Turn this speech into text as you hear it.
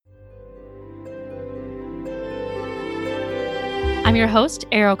I'm your host,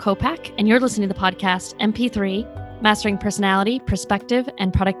 Ariel Kopak, and you're listening to the podcast MP3, Mastering Personality, Perspective,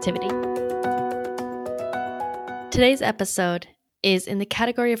 and Productivity. Today's episode is in the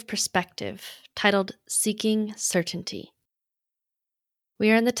category of perspective, titled Seeking Certainty.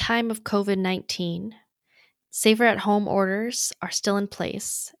 We are in the time of COVID-19. Safer-at-home orders are still in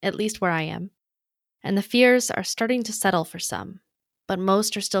place, at least where I am, and the fears are starting to settle for some, but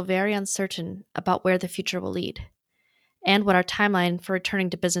most are still very uncertain about where the future will lead, and what our timeline for returning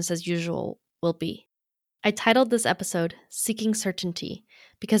to business as usual will be. I titled this episode Seeking Certainty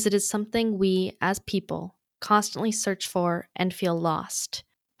because it is something we, as people, constantly search for and feel lost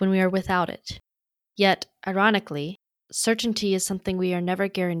when we are without it. Yet, ironically, certainty is something we are never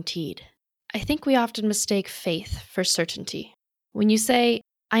guaranteed. I think we often mistake faith for certainty. When you say,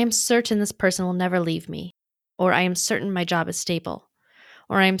 I am certain this person will never leave me, or I am certain my job is stable,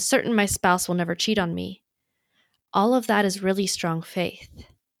 or I am certain my spouse will never cheat on me, all of that is really strong faith.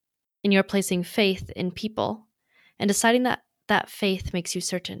 And you're placing faith in people and deciding that that faith makes you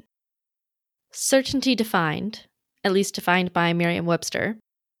certain. Certainty defined, at least defined by Merriam-Webster,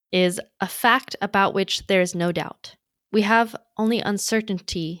 is a fact about which there is no doubt. We have only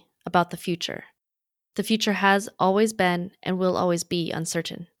uncertainty about the future. The future has always been and will always be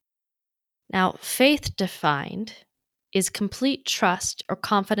uncertain. Now, faith defined is complete trust or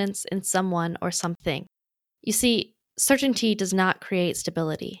confidence in someone or something. You see, certainty does not create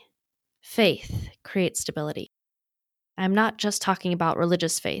stability. Faith creates stability. I'm not just talking about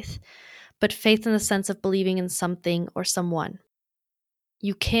religious faith, but faith in the sense of believing in something or someone.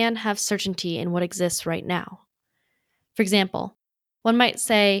 You can have certainty in what exists right now. For example, one might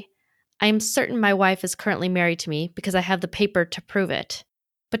say, I am certain my wife is currently married to me because I have the paper to prove it.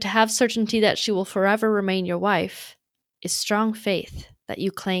 But to have certainty that she will forever remain your wife is strong faith that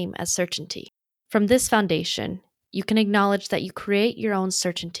you claim as certainty. From this foundation, you can acknowledge that you create your own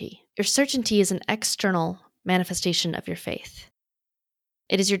certainty. Your certainty is an external manifestation of your faith.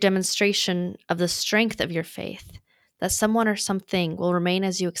 It is your demonstration of the strength of your faith that someone or something will remain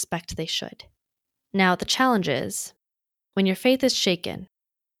as you expect they should. Now, the challenge is, when your faith is shaken,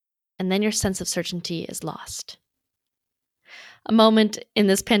 and then your sense of certainty is lost. A moment in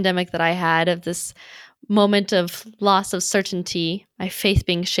this pandemic that I had of this moment of loss of certainty, my faith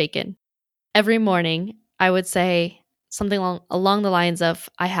being shaken. Every morning, I would say something along the lines of,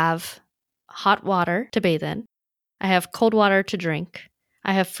 I have hot water to bathe in, I have cold water to drink,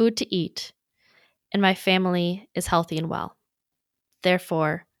 I have food to eat, and my family is healthy and well.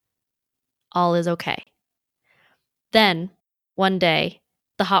 Therefore, all is okay. Then, one day,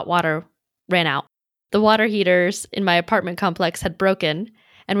 the hot water ran out. The water heaters in my apartment complex had broken,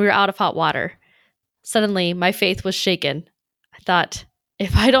 and we were out of hot water. Suddenly, my faith was shaken. I thought,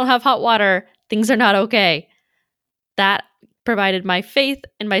 if I don't have hot water, things are not okay. That provided my faith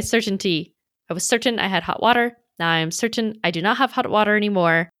and my certainty. I was certain I had hot water. Now I am certain I do not have hot water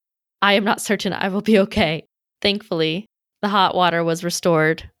anymore. I am not certain I will be okay. Thankfully, the hot water was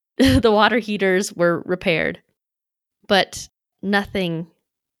restored. The water heaters were repaired. But nothing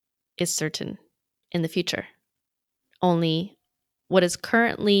is certain in the future. Only what is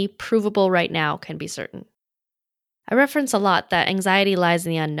currently provable right now can be certain. I reference a lot that anxiety lies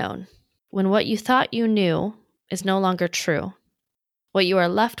in the unknown. When what you thought you knew is no longer true, what you are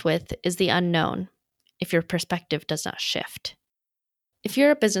left with is the unknown if your perspective does not shift. If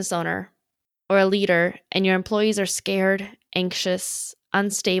you're a business owner or a leader and your employees are scared, anxious,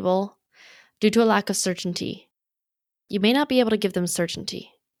 unstable due to a lack of certainty, you may not be able to give them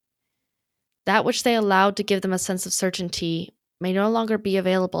certainty. That which they allowed to give them a sense of certainty may no longer be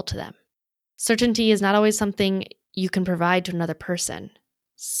available to them. Certainty is not always something you can provide to another person,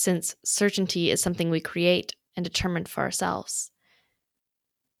 since certainty is something we create and determine for ourselves.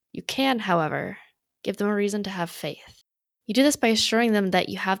 You can, however, give them a reason to have faith. You do this by assuring them that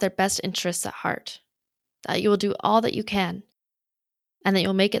you have their best interests at heart, that you will do all that you can, and that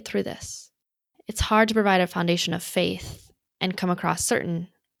you'll make it through this. It's hard to provide a foundation of faith and come across certain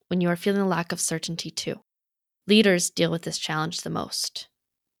when you are feeling a lack of certainty too. Leaders deal with this challenge the most.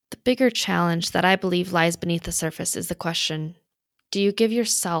 The bigger challenge that I believe lies beneath the surface is the question, do you give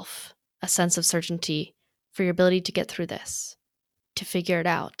yourself a sense of certainty for your ability to get through this, to figure it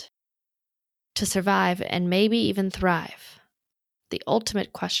out, to survive and maybe even thrive? The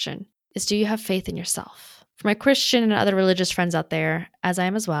ultimate question is, do you have faith in yourself? For my Christian and other religious friends out there, as I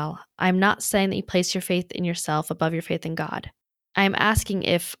am as well, I'm not saying that you place your faith in yourself above your faith in God. I am asking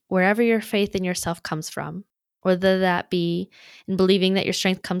if wherever your faith in yourself comes from, whether that be in believing that your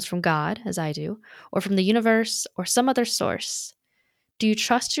strength comes from God, as I do, or from the universe or some other source, do you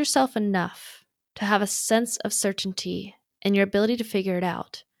trust yourself enough to have a sense of certainty and your ability to figure it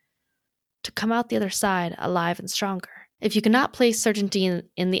out, to come out the other side alive and stronger. If you cannot place certainty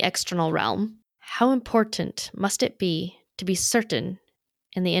in the external realm, how important must it be to be certain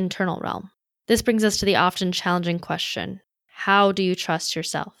in the internal realm? This brings us to the often challenging question, how do you trust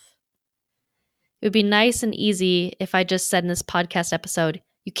yourself? It would be nice and easy if I just said in this podcast episode,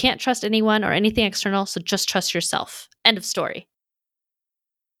 you can't trust anyone or anything external, so just trust yourself. End of story.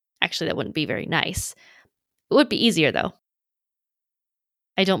 Actually, that wouldn't be very nice. It would be easier, though.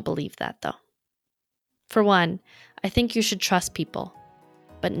 I don't believe that, though. For one, I think you should trust people,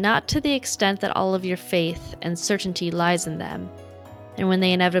 but not to the extent that all of your faith and certainty lies in them. And when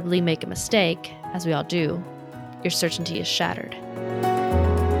they inevitably make a mistake, as we all do, your certainty is shattered.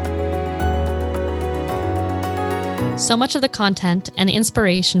 So much of the content and the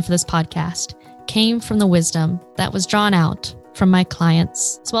inspiration for this podcast came from the wisdom that was drawn out from my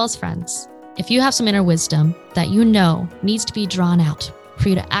clients as well as friends. If you have some inner wisdom that you know needs to be drawn out for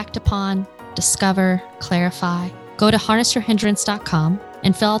you to act upon, discover, clarify, go to harnessyourhindrance.com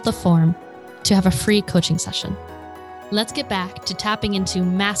and fill out the form to have a free coaching session. Let's get back to tapping into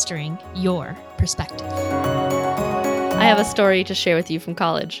mastering your perspective. I have a story to share with you from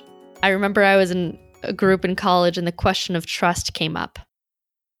college. I remember I was in a group in college and the question of trust came up.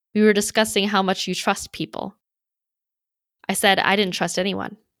 We were discussing how much you trust people. I said I didn't trust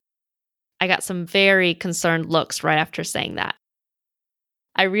anyone. I got some very concerned looks right after saying that.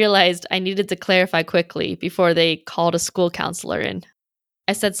 I realized I needed to clarify quickly before they called a school counselor in.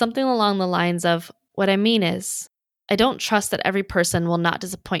 I said something along the lines of, what I mean is, I don't trust that every person will not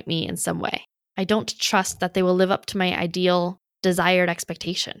disappoint me in some way. I don't trust that they will live up to my ideal, desired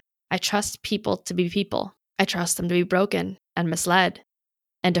expectation. I trust people to be people. I trust them to be broken and misled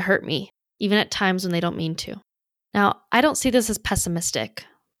and to hurt me, even at times when they don't mean to. Now, I don't see this as pessimistic,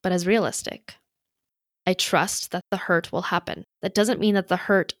 but as realistic. I trust that the hurt will happen. That doesn't mean that the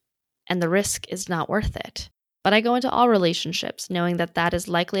hurt and the risk is not worth it. But I go into all relationships knowing that that is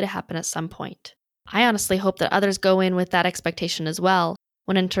likely to happen at some point. I honestly hope that others go in with that expectation as well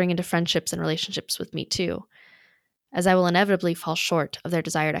when entering into friendships and relationships with me too, as I will inevitably fall short of their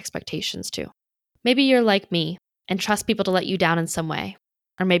desired expectations too. Maybe you're like me and trust people to let you down in some way,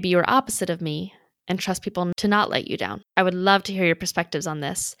 or maybe you're opposite of me and trust people to not let you down. I would love to hear your perspectives on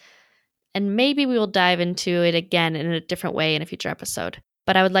this, and maybe we will dive into it again in a different way in a future episode.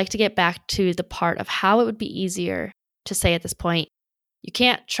 But I would like to get back to the part of how it would be easier to say at this point, you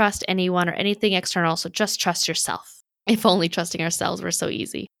can't trust anyone or anything external, so just trust yourself. If only trusting ourselves were so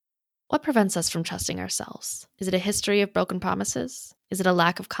easy. What prevents us from trusting ourselves? Is it a history of broken promises? Is it a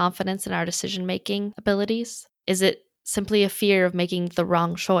lack of confidence in our decision-making abilities? Is it simply a fear of making the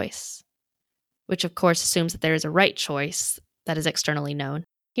wrong choice? Which of course assumes that there is a right choice that is externally known.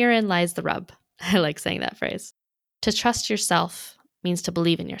 Herein lies the rub. I like saying that phrase. To trust yourself means to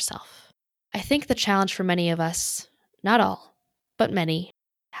believe in yourself. I think the challenge for many of us, not all, but many,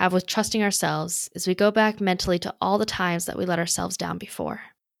 have with trusting ourselves is we go back mentally to all the times that we let ourselves down before.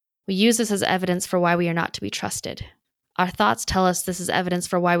 We use this as evidence for why we are not to be trusted. Our thoughts tell us this is evidence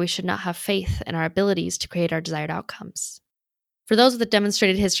for why we should not have faith in our abilities to create our desired outcomes. For those with a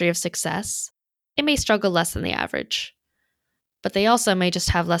demonstrated history of success, they may struggle less than the average, but they also may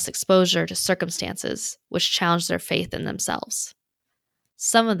just have less exposure to circumstances which challenge their faith in themselves.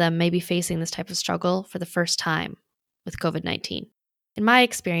 Some of them may be facing this type of struggle for the first time with COVID-19. In my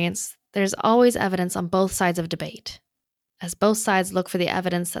experience, there's always evidence on both sides of debate, as both sides look for the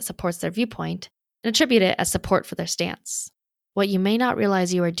evidence that supports their viewpoint and attribute it as support for their stance. What you may not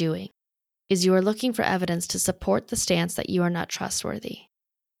realize you are doing is you are looking for evidence to support the stance that you are not trustworthy,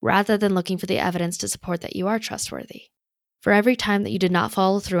 rather than looking for the evidence to support that you are trustworthy. For every time that you did not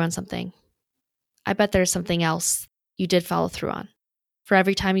follow through on something, I bet there is something else you did follow through on. For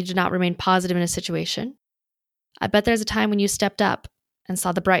every time you did not remain positive in a situation, I bet there's a time when you stepped up and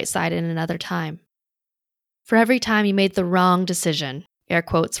saw the bright side in another time. For every time you made the wrong decision, air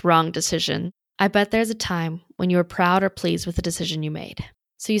quotes, wrong decision, I bet there's a time when you were proud or pleased with the decision you made.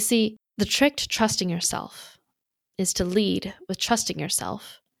 So you see, the trick to trusting yourself is to lead with trusting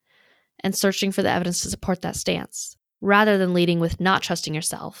yourself and searching for the evidence to support that stance, rather than leading with not trusting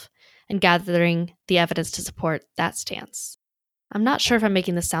yourself and gathering the evidence to support that stance. I'm not sure if I'm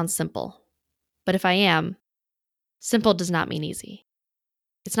making this sound simple, but if I am, simple does not mean easy.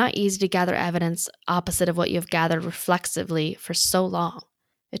 It's not easy to gather evidence opposite of what you have gathered reflexively for so long.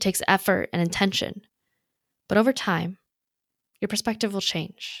 It takes effort and intention. But over time, your perspective will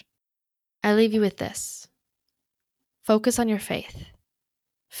change. I leave you with this. Focus on your faith.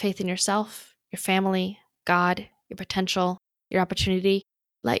 Faith in yourself, your family, God, your potential, your opportunity.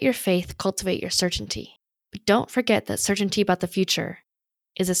 Let your faith cultivate your certainty. But don't forget that certainty about the future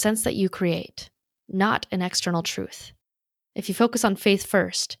is a sense that you create, not an external truth. If you focus on faith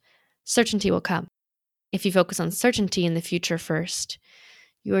first, certainty will come. If you focus on certainty in the future first,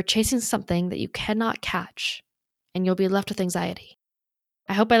 you are chasing something that you cannot catch, and you'll be left with anxiety.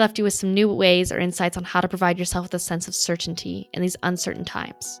 I hope I left you with some new ways or insights on how to provide yourself with a sense of certainty in these uncertain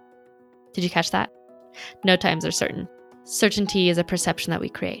times. Did you catch that? No times are certain. Certainty is a perception that we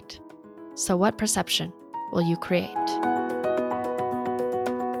create. So what perception will you create?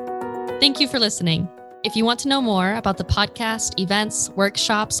 Thank you for listening. If you want to know more about the podcast, events,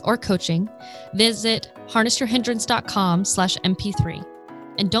 workshops, or coaching, visit harnessyourhindrance.com/mp3.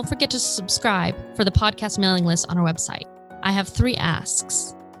 And don't forget to subscribe for the podcast mailing list on our website. I have 3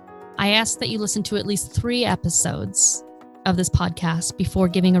 asks. I ask that you listen to at least 3 episodes of this podcast before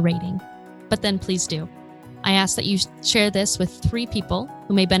giving a rating, but then please do. I ask that you share this with 3 people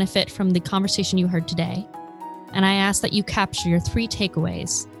who may benefit from the conversation you heard today. And I ask that you capture your 3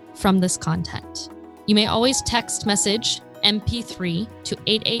 takeaways from this content. You may always text message MP3 to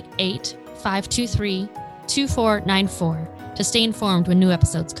 888-523-2494 to stay informed when new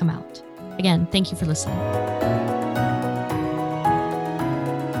episodes come out. Again, thank you for listening.